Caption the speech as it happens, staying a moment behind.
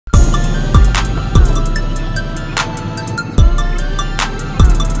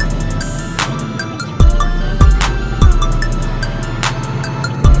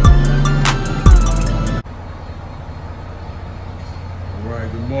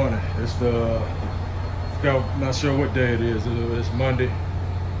morning. It's not sure what day it is. It's Monday.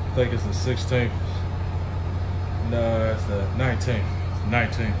 I think it's the 16th. No, it's the 19th. It's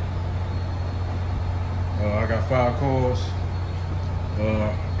 19th. I got 5 cars.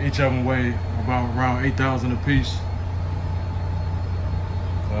 Each of them weigh about around 8,000 a piece.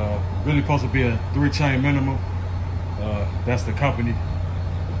 Really supposed to be a 3-chain minimum. That's the company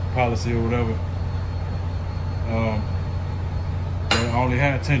policy or whatever. They only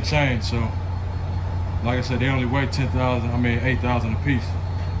had 10 chains, so like I said, they only weigh 8,000 a piece.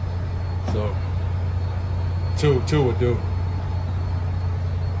 So two would do.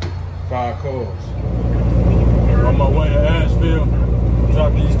 5 cars. On my way to Asheville,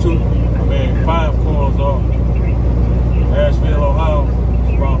 drop these 5 cars off. Asheville, Ohio,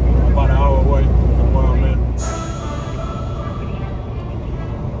 about an hour away from where I'm at.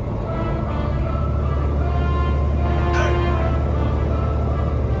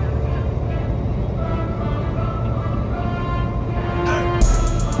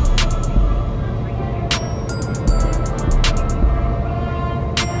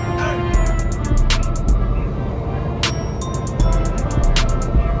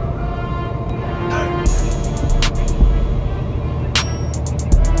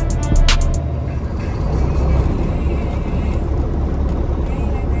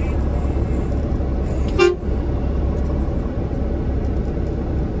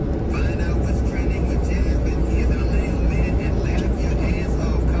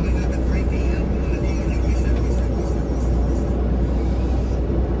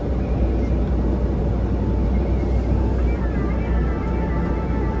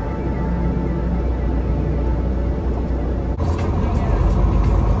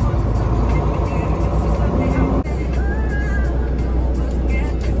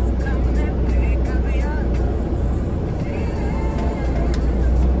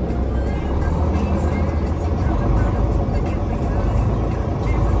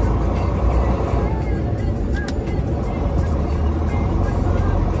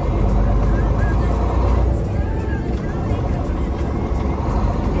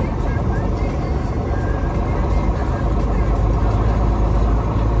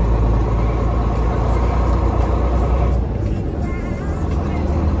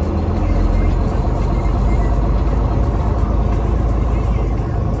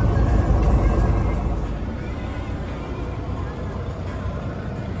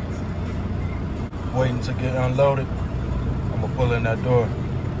 Waiting to get unloaded. I'm gonna pull in that door,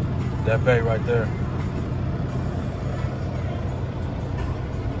 that bay right there.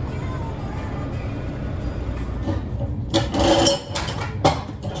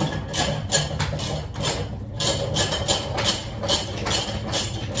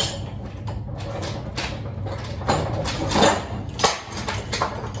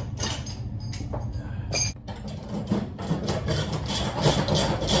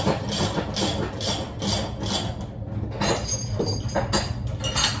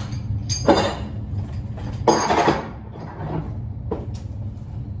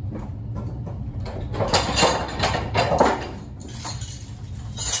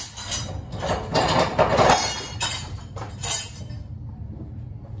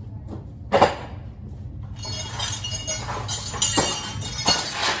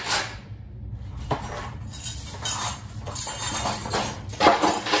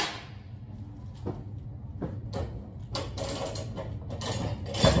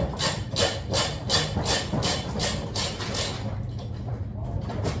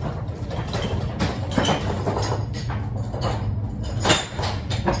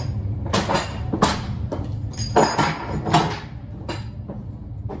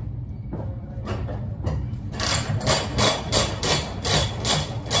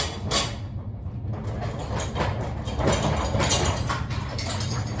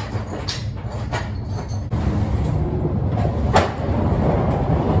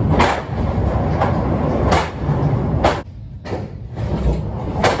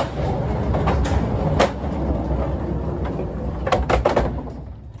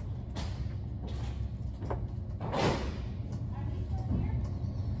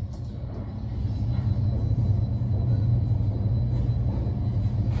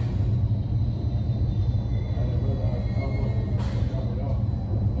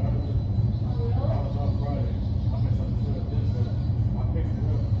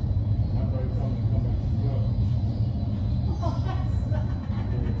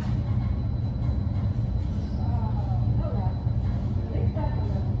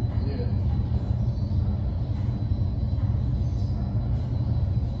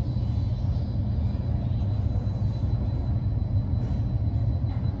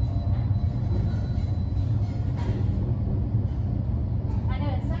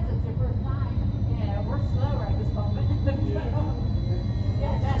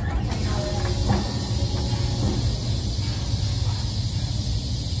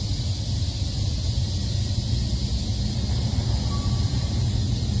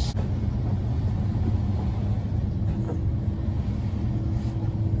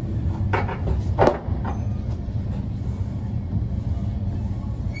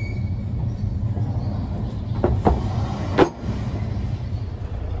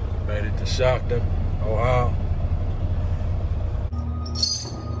 Stockton, Ohio.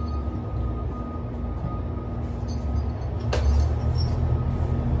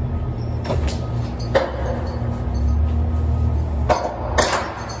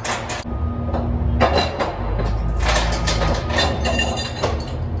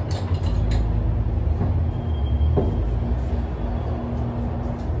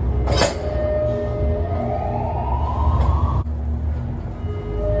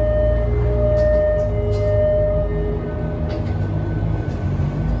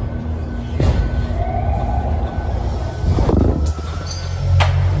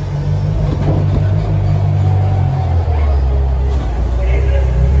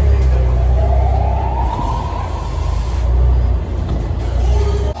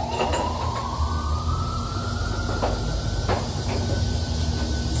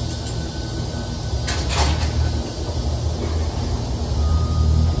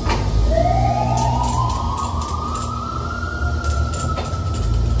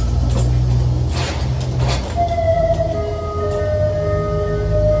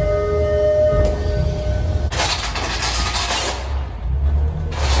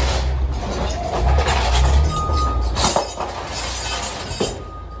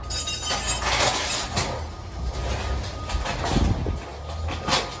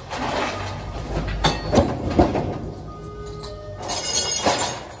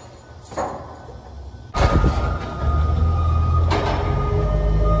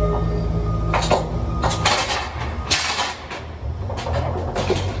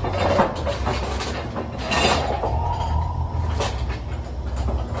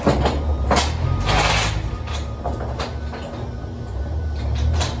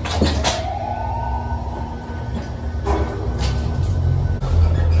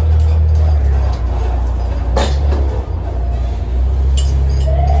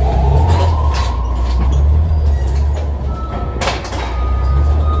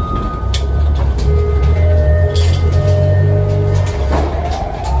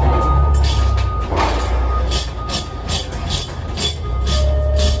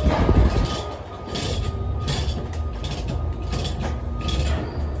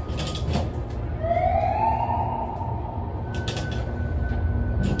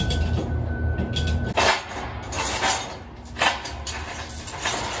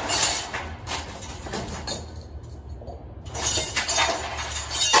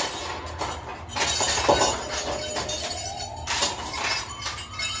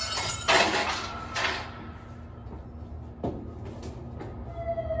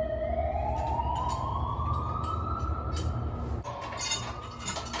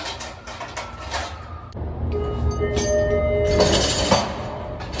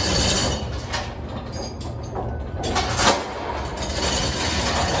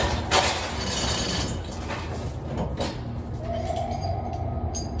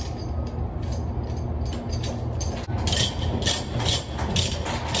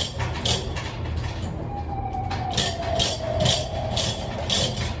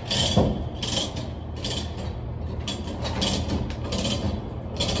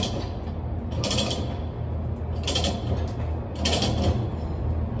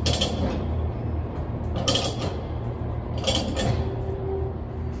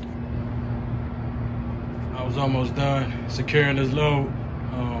 I was almost done securing this load.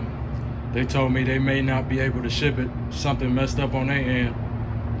 They told me they may not be able to ship it. Something messed up on their end.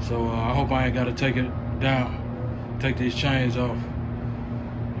 So I hope I ain't got to take it down, take these chains off.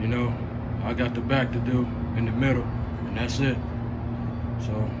 You know, I got the back to do in the middle, and that's it.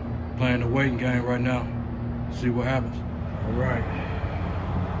 So playing the waiting game right now, see what happens. All right,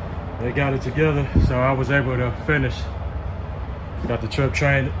 they got it together, so I was able to finish. Got the trip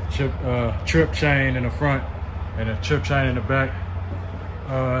chain in the front and a trip chain in the back.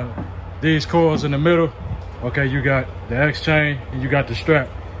 These coils in the middle, okay, you got the X chain and you got the strap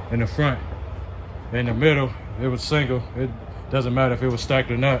in the front. In the middle, it was single. It doesn't matter if it was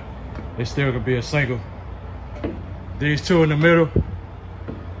stacked or not. It still could be a single. These two in the middle,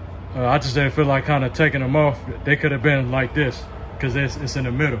 I just didn't feel like kind of taking them off. They could have been like this because it's in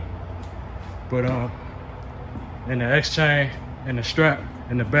the middle. But in the X chain and the strap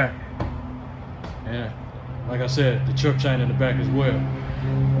in the back. And like I said, the trip chain in the back as well.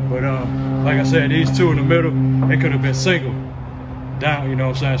 But like I said, these two in the middle, they could have been single. Down, you know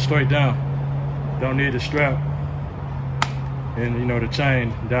what I'm saying, straight down. Don't need the strap. And you know, the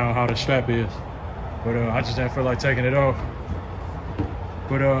chain down how the strap is. But I just didn't feel like taking it off.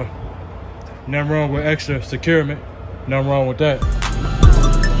 But nothing wrong with extra securement. Nothing wrong with that.